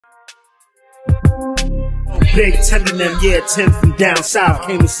Big Tim and them, yeah, Tim from down south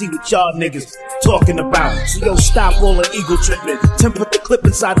came to see what y'all niggas talking about. So yo, stop all the ego tripping. Tim put the clip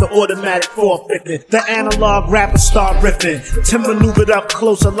inside the automatic 450. The analog rapper start riffing. Tim maneuvered up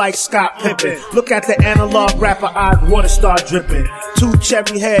closer like Scott Pippen. Look at the analog rapper eyes, water start dripping. 2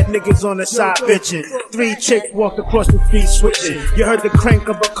 cherry head niggas on the side bitching. 3 chicks walked across the street switching. You heard the crank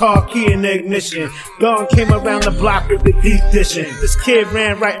of a car key in the ignition. Dawn came around the block with the deep dishing. This kid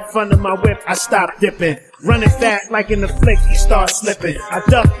ran right in front of my whip, I stopped dipping. Running fast like in the flick, he start slipping. I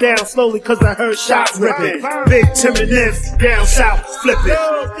ducked down slowly cause I heard shots ripping. Big Tim and them down south flipping.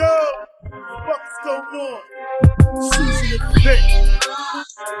 Yo, what's going on? Season of the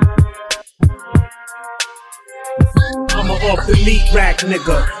I'm a off the meat rack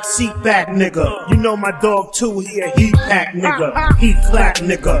nigga, seat back nigga. You know my dog too, he a heat pack nigga, heat clap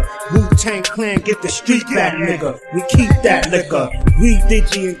nigga. Wu-Tang Clan get the street back nigga. We keep that nigga. We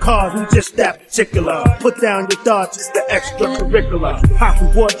digi in cars, we just that particular. Put down your thoughts, it's the extracurricular.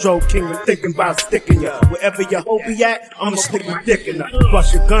 Poppin' wardrobe king, I'm thinking about sticking ya. Wherever your hoe be at, I'ma stick my dick in her.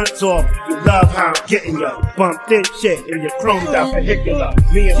 Bust your guns off, you love how I'm getting ya. Bump this shit and you're chromed out vehicular.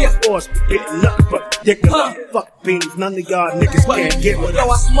 Me and my force be getting nothing but ridiculous. Fuck beans, none of y'all niggas can't get with us. Yo,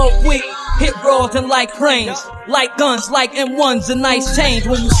 I smoke weed, hit broads and like cranes. Like guns, like M1s, a nice change.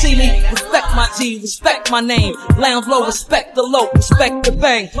 When you see me, respect my G, respect my name. Lounge low, respect the low, respect the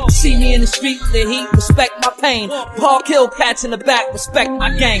bang. See me in the street, the heat, respect my pain. Park Hill cats in the back, respect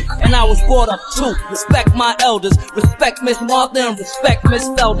my gang. And I was brought up too, respect my elders. Respect Miss Martha and respect Miss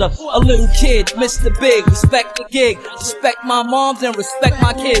Felder. A little kid, Mr. Big, respect the gig. Respect my moms and respect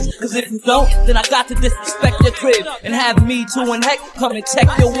my kids. Cause if you don't, then I got to disrespect your crib. And have me too and heck, come and check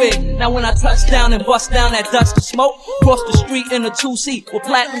your wig. Now when I touch down and bust down that dust of smoke, cross the street in a 2-seat with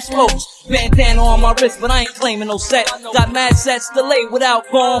platinum spokes. Bandana on my wrist, but I ain't claiming no set. Got mad sets delayed without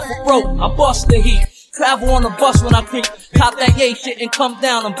going for broke. I bust the heat. Travel on the bus when I creep. Cop that yay shit and come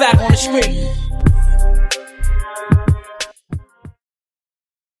down, I'm back on the street.